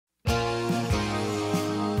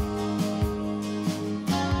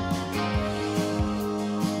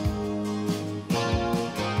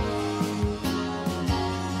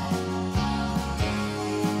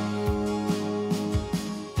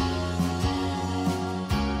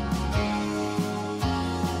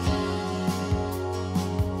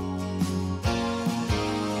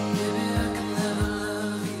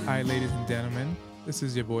This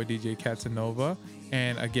is your boy DJ Casanova,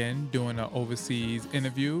 and again, doing an overseas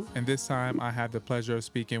interview. And this time, I have the pleasure of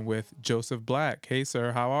speaking with Joseph Black. Hey,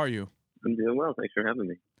 sir, how are you? I'm doing well. Thanks for having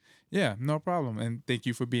me. Yeah, no problem. And thank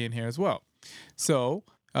you for being here as well. So,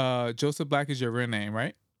 Joseph Black is your real name,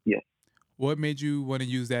 right? Yes. What made you want to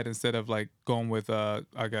use that instead of like going with, I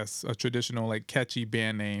guess, a traditional, like catchy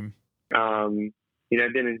band name? Um,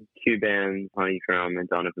 I've been in two bands, Honeycomb and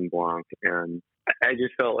Donovan Blanc, and I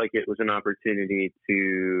just felt like it was an opportunity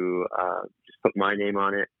to just put my name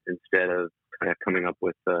on it instead of kind of coming up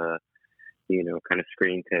with kind of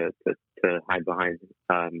screen to hide behind.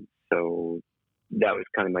 So that was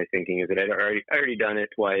kind of my thinking is that I already done it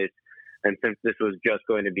twice. And since this was just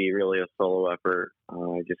going to be really a solo effort,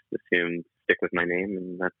 I just assumed stick with my name,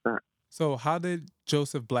 and that's that. So, how did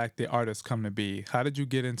Joseph Black, the artist, come to be? How did you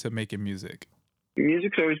get into making music?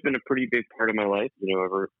 Music's always been a pretty big part of my life,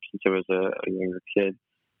 ever since I was a younger kid.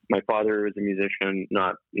 My father was a musician,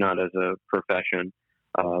 not as a profession,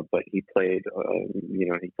 but he played,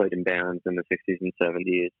 he played in bands in the 60s and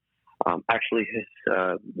 70s. Actually, his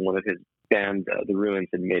one of his band, The Ruins,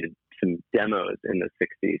 had made some demos in the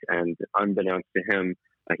 60s, and unbeknownst to him,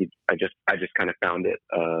 I just kind of found it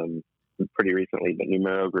pretty recently. But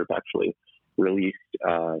Numero Group actually released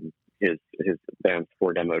his band's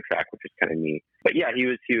four demo track, which is kind of neat. But yeah, he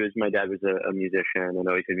was. My dad was a musician and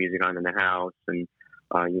always had music on in the house, and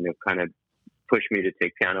kind of pushed me to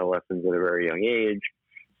take piano lessons at a very young age.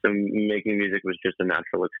 So making music was just a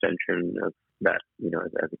natural extension of that,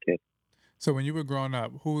 as a kid. So, when you were growing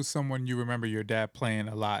up, who was someone you remember your dad playing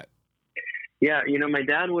a lot? Yeah, my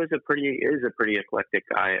dad is a pretty eclectic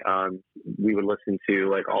guy. We would listen to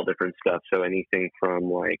like all different stuff. So anything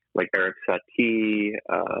from like Eric Satie.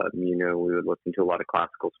 We would listen to a lot of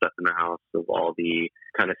classical stuff in the house of all the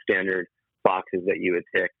kind of standard boxes that you would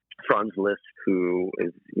tick. Franz Liszt, who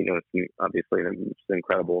is obviously an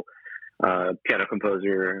incredible piano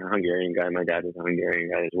composer, Hungarian guy. My dad was a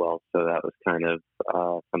Hungarian guy as well, so that was kind of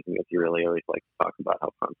something that you really always like to talk about. How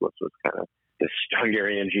Franz Liszt was kind of this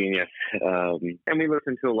Hungarian genius. And we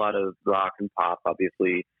listened to a lot of rock and pop,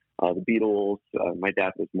 obviously. The Beatles. My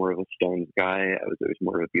dad was more of a Stones guy. I was always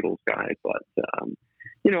more of a Beatles guy. But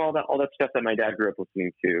all that stuff that my dad grew up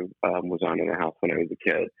listening to was on in the house when I was a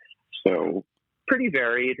kid. So pretty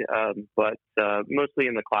varied, but mostly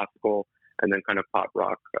in the classical and then kind of pop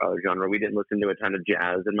rock genre. We didn't listen to a ton of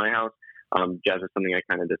jazz in my house. Jazz is something I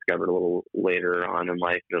kind of discovered a little later on in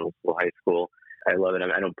life, middle school, high school. I love it.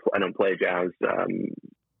 I don't play jazz.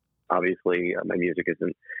 Obviously, my music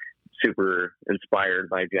isn't super inspired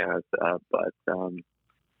by jazz, but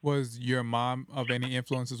Was your mom of any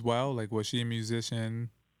influence as well? Like, was she a musician?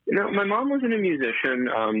 my mom wasn't a musician,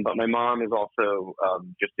 but my mom is also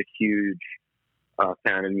just a huge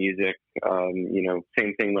fan of music.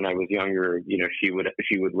 Same thing when I was younger. She would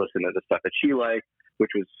listen to the stuff that she liked,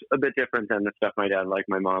 which was a bit different than the stuff my dad liked.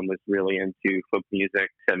 My mom was really into folk music,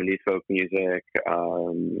 70s folk music,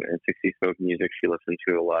 and 60s folk music. She listened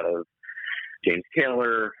to a lot of James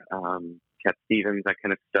Taylor, Cat Stevens, that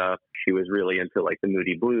kind of stuff. She was really into like the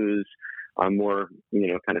Moody Blues, more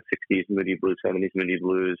kind of 60s Moody Blues, 70s Moody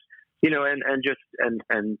Blues,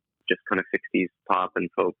 and just kind of 60s pop and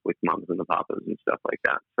folk with Mamas and the Papas and stuff like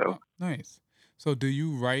that. So Oh, nice. So, do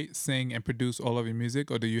you write, sing, and produce all of your music,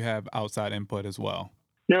 or do you have outside input as well?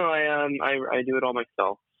 no, I do it all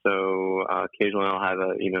myself. So occasionally I'll have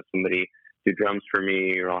somebody do drums for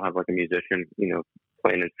me, or I'll have like a musician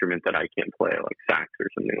play an instrument that I can't play, like sax or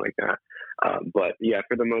something like that. But yeah,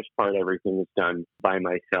 for the most part, everything is done by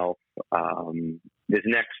myself. This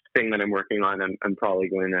next thing that I'm working on, I'm probably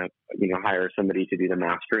going to hire somebody to do the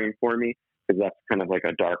mastering for me, because that's kind of like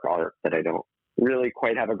a dark art that I don't really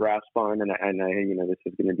quite have a grasp on, and this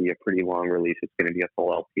is going to be a pretty long release. It's going to be a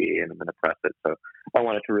full LP, and I'm going to press it. So I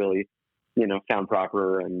want it to really, sound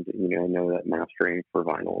proper, and I know that mastering for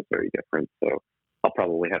vinyl is very different. So I'll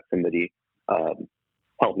probably have somebody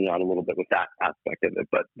help me out a little bit with that aspect of it.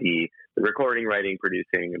 But the recording, writing,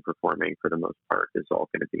 producing, and performing for the most part is all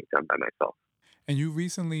going to be done by myself. And you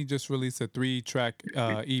recently just released a three-track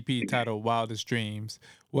EP titled "Wildest Dreams."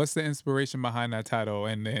 What's the inspiration behind that title?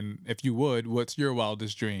 And then, if you would, what's your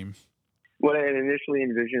wildest dream? What I had initially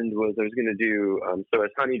envisioned was I was going to do, so as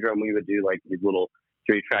Honey Drum, we would do like these little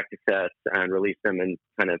three-track cassettes and release them in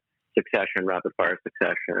kind of succession, rapid fire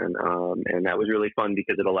succession. And that was really fun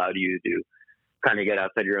because it allowed you to kind of get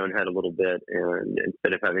outside your own head a little bit. And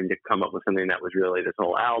instead of having to come up with something that was really this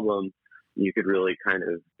whole album, you could really kind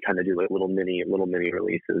of do like little mini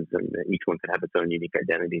releases, and each one could have its own unique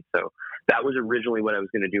identity. So that was originally what I was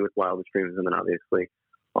going to do with Wildest Dreams, and then obviously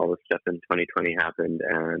all this stuff in 2020 happened,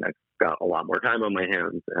 and I've got a lot more time on my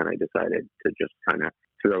hands, and I decided to just kind of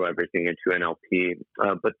throw everything into an LP.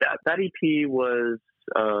 But that EP was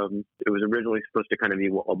it was originally supposed to kind of be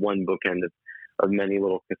a one bookend of many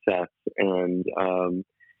little cassettes, and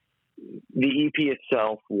the EP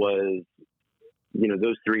itself was,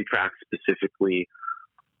 those three tracks specifically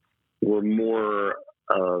were more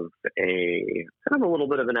of a kind of a little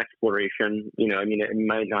bit of an exploration. It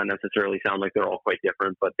might not necessarily sound like they're all quite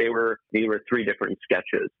different, but these were three different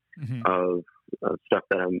sketches Hmm. of stuff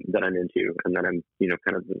that I'm into, and that I'm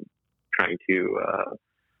kind of trying to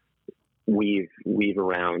weave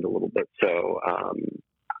around a little bit. So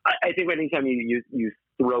I think anytime you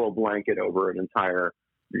throw a blanket over an entire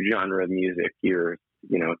genre of music,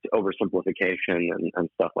 it's oversimplification and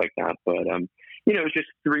stuff like that. But it's just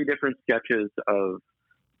three different sketches of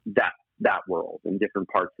that world and different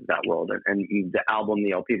parts of that world. And the album,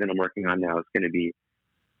 the LP that I'm working on now is going to be,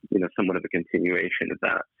 somewhat of a continuation of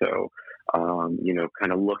that. So,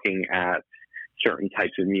 kind of looking at certain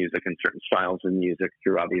types of music and certain styles of music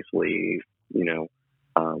through obviously,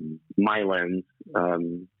 my lens,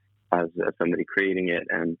 as somebody creating it,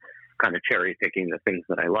 and kind of cherry picking the things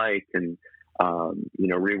that I like, and,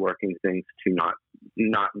 reworking things to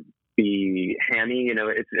not be hammy.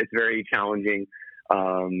 It's very challenging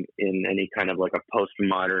in any kind of like a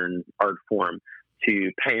postmodern art form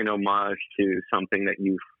to pay an homage to something that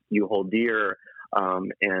you hold dear,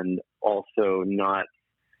 and also not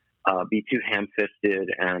be too ham-fisted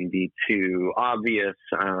and be too obvious,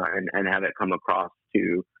 and have it come across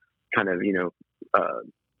to kind of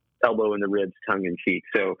elbow in the ribs, tongue in cheek.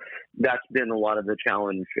 So that's been a lot of the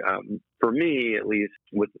challenge, for me at least,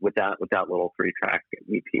 with that little 3-track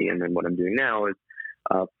EP. And then what I'm doing now is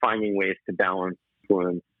finding ways to balance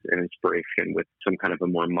influence and inspiration with some kind of a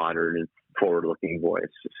more modern and forward-looking voice.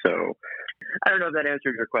 So I don't know if that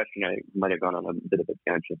answered your question. I might have gone on a bit of a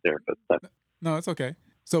tangent there, but No, it's okay.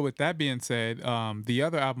 So with that being said, the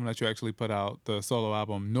other album that you actually put out, the solo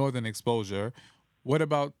album, Northern Exposure, what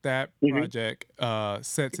about that Mhm. project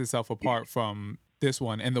sets itself apart from this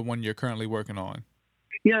one and the one you're currently working on?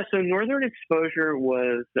 Yeah, so Northern Exposure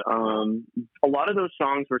was a lot of those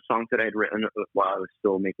songs were songs that I had written while I was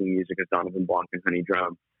still making music as Donovan Blanc and Honey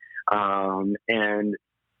Drum. And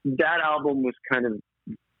that album was kind of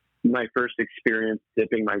my first experience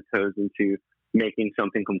dipping my toes into making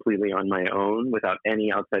something completely on my own without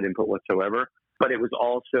any outside input whatsoever. But it was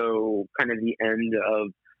also kind of the end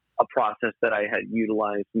of a process that I had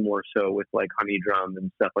utilized more so with like Honey Drum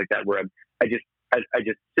and stuff like that, where I just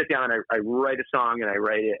sit down, I write a song and I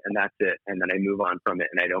write it, and that's it, and then I move on from it,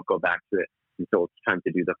 and I don't go back to it until it's time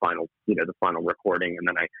to do the final recording, and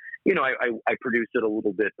then I produce it a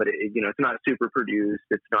little bit, but it's not super produced,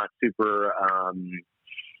 it's not super,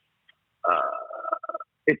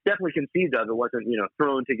 it's definitely conceived of. It wasn't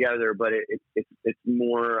thrown together, but it's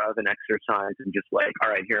more of an exercise and just like,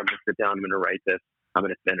 all right, here I'm gonna sit down, I'm gonna write this, I'm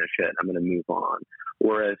gonna finish it, I'm gonna move on.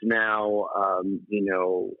 Whereas now,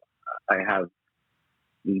 I have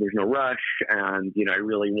there's no rush, and I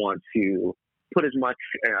really want to put as much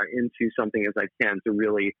into something as I can to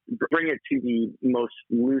really bring it to the most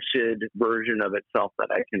lucid version of itself that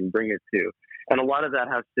I can bring it to. And a lot of that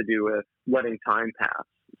has to do with letting time pass.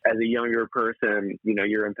 As a younger person,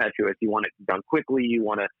 you're impetuous. You want it done quickly. You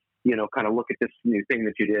want to, kind of look at this new thing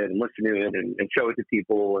that you did and listen to it and show it to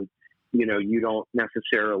people. And, you don't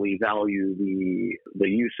necessarily value the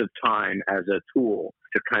use of time as a tool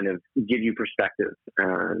to kind of give you perspective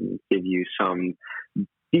and give you some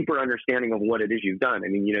deeper understanding of what it is you've done. I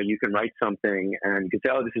mean, you can write something and you can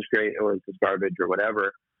say, oh, this is great, or this is garbage, or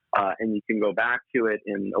whatever. And you can go back to it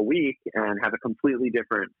in a week and have a completely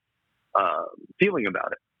different feeling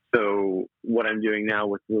about it. So what I'm doing now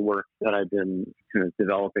with the work that I've been kind of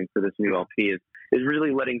developing for this new LP is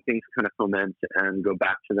really letting things kind of foment and go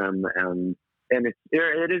back to them. And it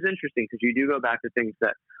is interesting because you do go back to things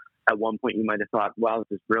that at one point you might have thought, wow,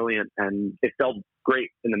 this is brilliant. And it felt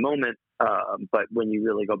great in the moment. But when you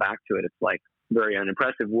really go back to it, it's like very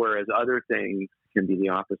unimpressive. Whereas other things can be the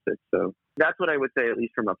opposite. So that's what I would say, at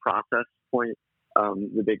least from a process point.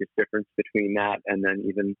 The biggest difference between that and then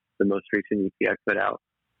even the most recent EP I put out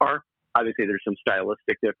are obviously there's some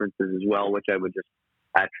stylistic differences as well, which I would just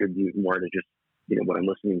attribute more to just, what I'm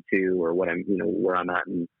listening to or what I'm, where I'm at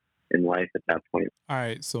in life at that point. All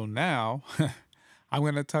right, so now I'm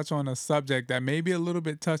going to touch on a subject that may be a little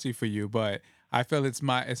bit touchy for you, but I feel it's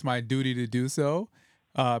my duty to do so.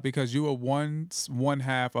 Because you were once one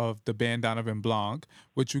half of the band Donovan Blanc,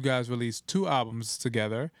 which you guys released 2 albums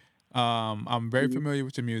together. I'm very familiar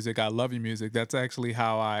with your music. I love your music. That's actually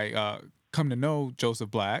how I come to know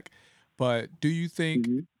Joseph Black. but do you think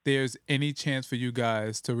Hmm. there's any chance for you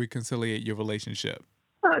guys to reconciliate your relationship?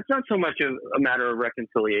 It's not so much a matter of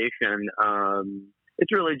reconciliation.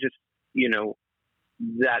 It's really just, you know,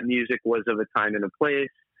 that music was of a time and a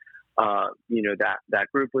place. That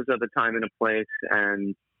group was of a time and a place,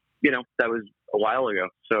 and that was a while ago.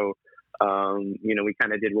 So we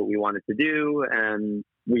kind of did what we wanted to do, and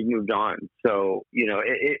we moved on. So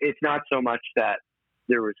it's not so much that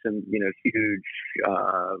there was some huge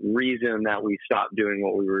reason that we stopped doing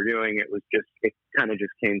what we were doing. It kind of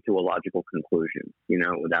just came to a logical conclusion.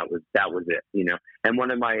 That was it. And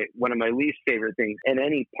one of my least favorite things in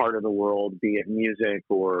any part of the world, be it music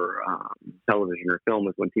or television or film,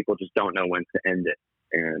 is when people just don't know when to end it.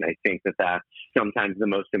 And I think that that's sometimes the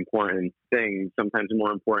most important thing, sometimes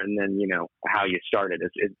more important than how you started.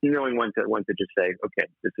 Is knowing when to just say, okay,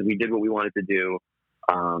 we did what we wanted to do,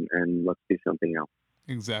 and let's do something else.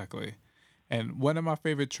 Exactly. And one of my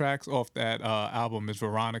favorite tracks off that album is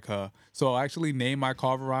Veronica. So I actually named my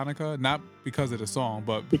car Veronica, not because of the song,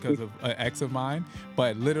 but because of an ex of mine.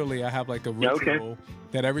 But literally, I have like a Okay. ritual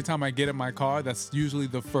that every time I get in my car, that's usually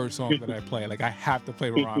the first song that I play. Like I have to play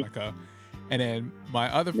Veronica. And then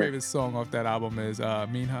my other Yeah. favorite song off that album is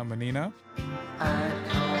Minha Menina. I'd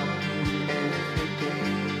call you every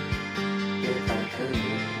day if I could.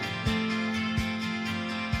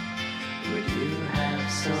 Would you have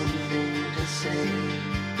something to say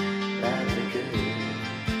that'd be good?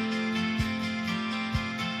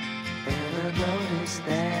 And I noticed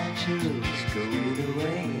that your looks going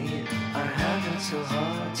away are having so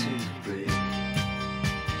hard to breathe.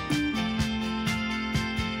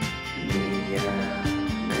 Minha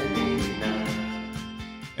menina.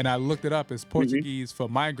 And I looked it up. It's Hmm. Portuguese for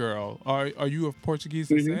my girl. Are you of Portuguese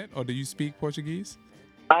Hmm. descent, or do you speak Portuguese?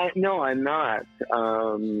 No, I'm not.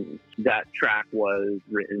 That track was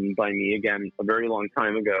written by me again a very long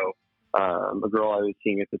time ago. A girl I was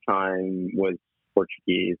seeing at the time was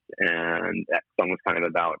Portuguese, and that song was kind of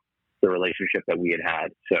about the relationship that we had.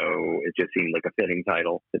 So it just seemed like a fitting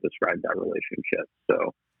title to describe that relationship.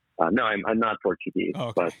 So no, I'm not Portuguese, Oh,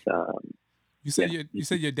 okay. but You yeah,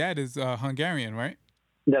 said your dad is Hungarian, right?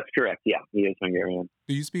 that's correct. Yeah, he is Hungarian.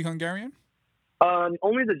 Do you speak Hungarian?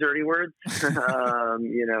 Only the dirty words,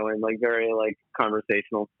 and like very like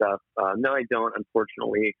conversational stuff. No, I don't.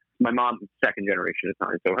 Unfortunately, my mom's second generation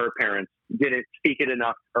Italian, so her parents didn't speak it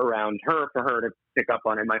enough around her for her to pick up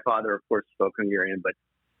on it. My father, of course, spoke Hungarian, but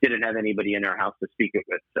didn't have anybody in our house to speak it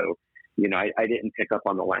with. So, I didn't pick up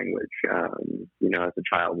on the language, as a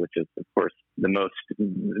child, which is, of course,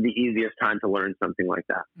 the easiest time to learn something like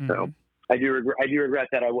that. So. Hmm. I do regret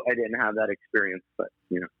that I didn't have that experience, but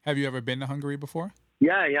Have you ever been to Hungary before?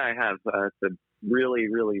 yeah, I have. It's a really,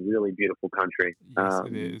 really, really beautiful country. Yes,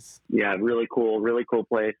 it is. Yeah, really cool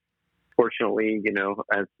place. Fortunately,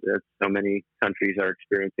 as so many countries are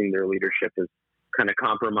experiencing, their leadership has kind of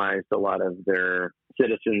compromised a lot of their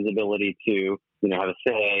citizens' ability to, have a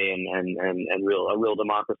say and a real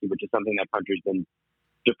democracy, which is something that country's been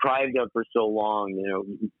deprived of for so long.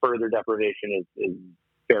 Further deprivation is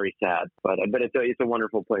very sad, but it's a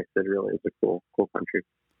wonderful place. It really is a cool country.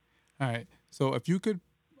 All right. So if you could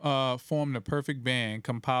form the perfect band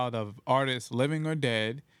compiled of artists living or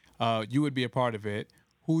dead, you would be a part of it.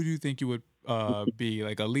 Who do you think you would be?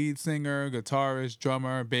 Like a lead singer, guitarist,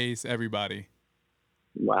 drummer, bass, everybody.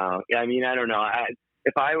 Wow. Yeah, I mean, I don't know.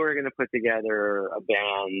 If I were going to put together a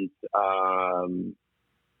band,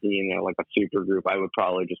 like a super group, I would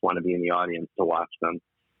probably just want to be in the audience to watch them.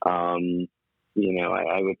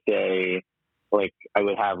 I would say, like, I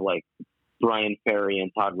would have like Brian Ferry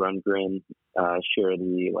and Todd Rundgren share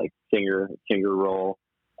the like singer role.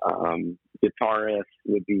 Guitarist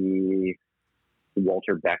would be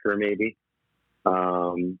Walter Becker, maybe.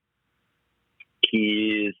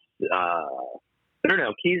 Keys. I don't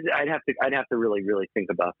know. Keys. I'd have to really, really think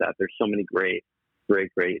about that. There's so many great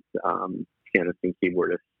pianists and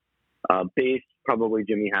keyboardists. Bass, probably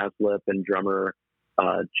Jimmy Haslip, and drummer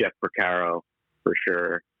Jeff Porcaro for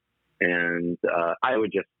sure. And I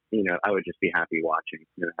would just be happy watching.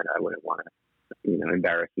 I wouldn't want to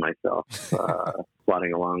embarrass myself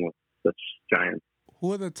plodding along with such giants.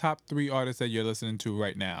 Who are the top three artists that you're listening to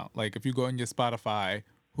right now? Like if you go on your Spotify,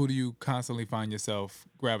 who do you constantly find yourself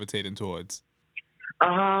gravitating towards?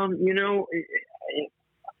 I've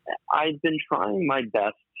been trying my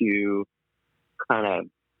best to kind of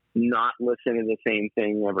not listen to the same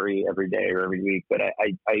thing every day or every week, but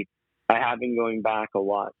I have been going back a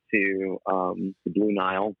lot to the Blue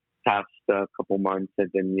Nile. Past couple months,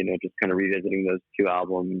 I've been just kind of revisiting those two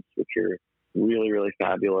albums, which are really, really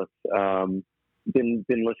fabulous. Been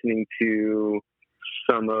listening to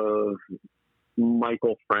some of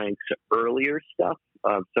Michael Frank's earlier stuff.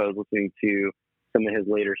 So I was listening to some of his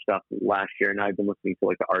later stuff last year, and I've been listening to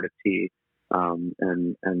like the Art of Tea,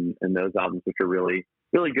 and those albums, which are really,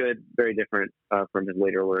 really good, very different from his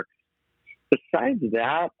later work. Besides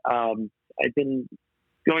that, I've been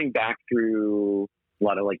going back through a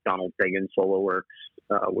lot of like Donald Fagen solo works,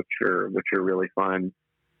 which are really fun,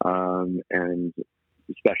 and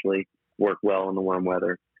especially work well in the warm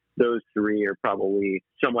weather. Those three are probably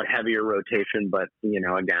somewhat heavier rotation, but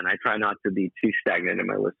again, I try not to be too stagnant in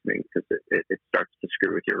my listening because it starts to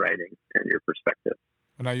screw with your writing and your perspective.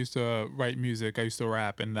 When I used to write music, I used to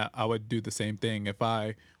rap, and I would do the same thing. If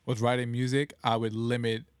I was writing music, I would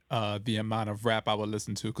limit the amount of rap I would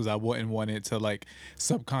listen to because I wouldn't want it to like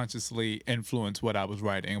subconsciously influence what I was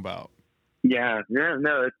writing about. Yeah,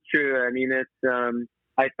 no, it's true. I mean, it's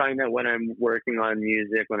I find that when I'm working on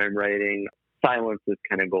music, when I'm writing, silence is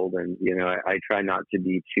kind of golden. I try not to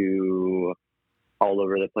be too all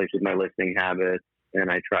over the place with my listening habits,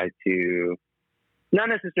 and I try to not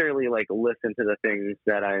necessarily like listen to the things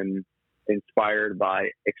that I'm inspired by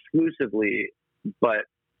exclusively, but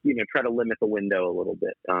try to limit the window a little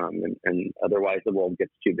bit, and otherwise the world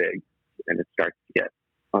gets too big and it starts to get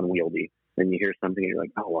unwieldy. And you hear something and you're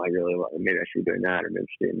like, oh, well, I really love it. Maybe I should be doing that, or maybe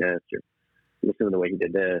I should be doing this, or listen to the way he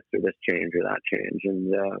did this, or this change or that change.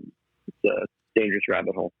 And it's a dangerous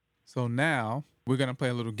rabbit hole. So now we're gonna play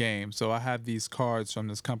a little game. So I have these cards from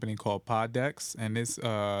this company called Pod Decks, and this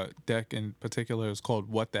deck in particular is called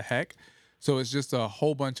What the Heck. So it's just a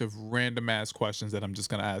whole bunch of random ass questions that I'm just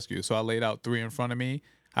gonna ask you. So I laid out 3 in front of me.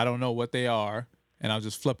 I don't know what they are, and I'll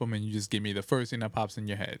just flip them, and you just give me the first thing that pops in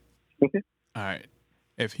your head. Okay. All right.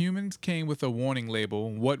 If humans came with a warning label,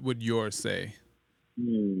 what would yours say?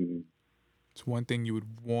 It's one thing you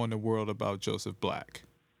would warn the world about Joseph Black.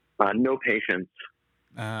 No patience.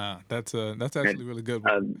 That's actually really good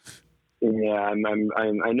one. Yeah,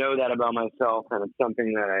 I know that about myself, and it's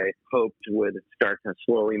something that I hoped would start to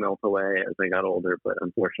slowly melt away as I got older, but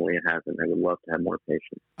unfortunately it hasn't. I would love to have more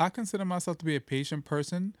patience. I consider myself to be a patient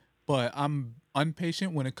person, but I'm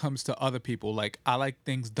impatient when it comes to other people. Like, I like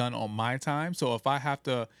things done on my time. So if I have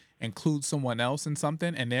to include someone else in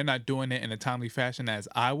something and they're not doing it in a timely fashion as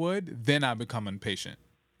I would, then I become impatient.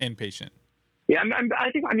 Yeah,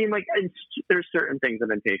 there's certain things that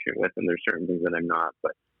I'm patient with, and there's certain things that I'm not.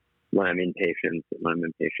 But when I'm impatient,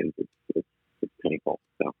 it's painful.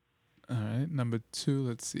 So. All right, number 2.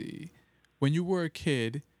 Let's see. When you were a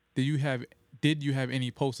kid, did you have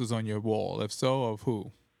any posters on your wall? If so, of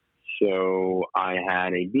who? So I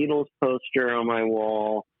had a Beatles poster on my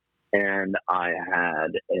wall, and I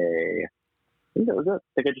had I think that was it.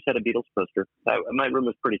 I think I just had a Beatles poster. My room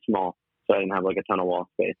was pretty small, so I didn't have like a ton of wall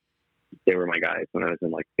space. They were my guys when I was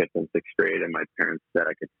in like 5th and 6th grade, and my parents said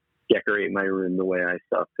I could decorate my room the way I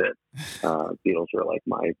saw fit. Beatles were like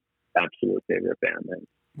my absolute favorite band. And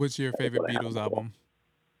what's your favorite Beatles album?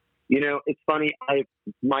 It's funny.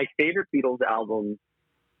 My favorite Beatles album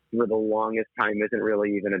for the longest time isn't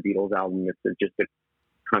really even a Beatles album. It's just a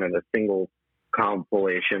kind of a single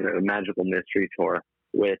compilation, a Magical Mystery Tour,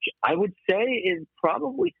 which I would say is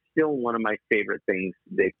probably still one of my favorite things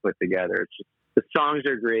they've put together. It's just, the songs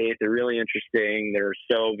are great. They're really interesting. They're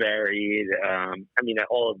so varied.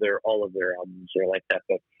 All of their albums are like that,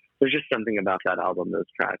 but there's just something about that album. Those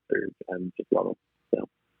tracks I just love them. So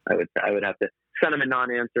I would have to send them a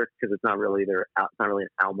non-answer because it's not really an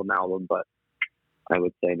album, but I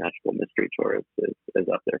would say Magical Mystery Tour is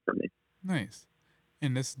up there for me. Nice.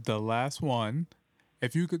 And this is the last one.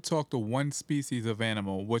 If you could talk to one species of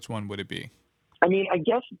animal, which one would it be? I mean, I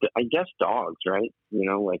guess dogs, right?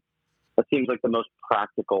 Like that seems like the most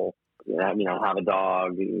practical. I have a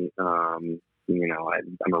dog.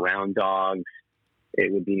 I'm around dogs.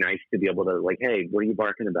 It would be nice to be able to like, hey, what are you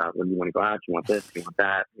barking about? What do you want to go out? Do you want this? Do you want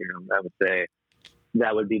that? I would say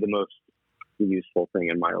that would be the most useful thing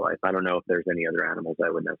in my life. I don't know if there's any other animals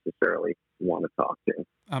I would necessarily want to talk to.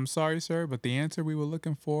 I'm sorry, sir, but the answer we were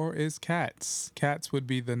looking for is cats. Cats would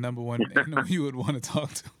be the number one animal you would want to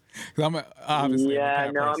talk to. I'm not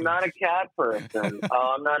a cat person.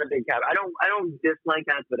 I'm not a big cat. I don't dislike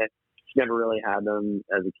cats, but I never really had them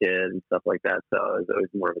as a kid and stuff like that. So I was always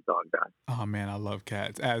more of a dog guy. Oh man, I love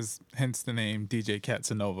cats. Hence the name DJ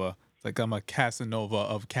Casanova. Like I'm a Casanova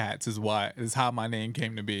of cats is how my name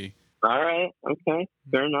came to be. All right. Okay.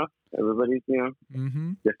 Fair enough. Everybody's,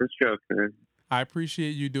 different strokes, man. I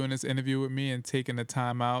appreciate you doing this interview with me and taking the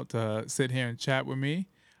time out to sit here and chat with me.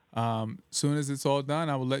 Soon as it's all done,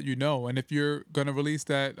 I will let you know. And if you're going to release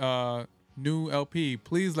that new LP,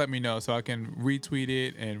 please let me know so I can retweet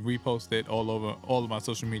it and repost it all over all of my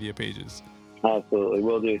social media pages. Absolutely,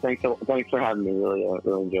 will do. Thanks for having me. Really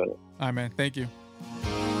enjoyed it. All right, man. Thank you.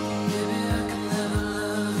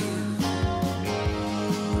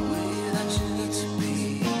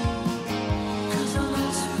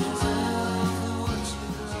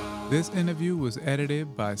 This interview was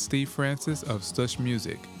edited by Steve Francis of Stush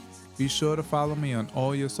Music. Be sure to follow me on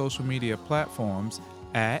all your social media platforms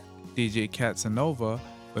at DJ Katsanova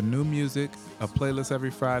for new music, a playlist every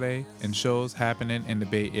Friday, and shows happening in the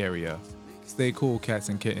Bay Area. Stay cool, cats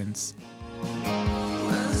and kittens.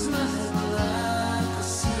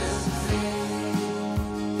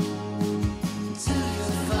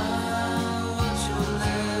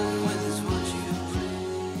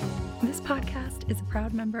 This podcast is a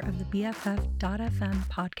proud member of the BFF.FM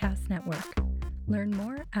podcast network. Learn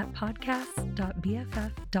more at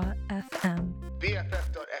podcast.bff.fm.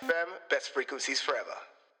 BFF.FM, best frequencies forever.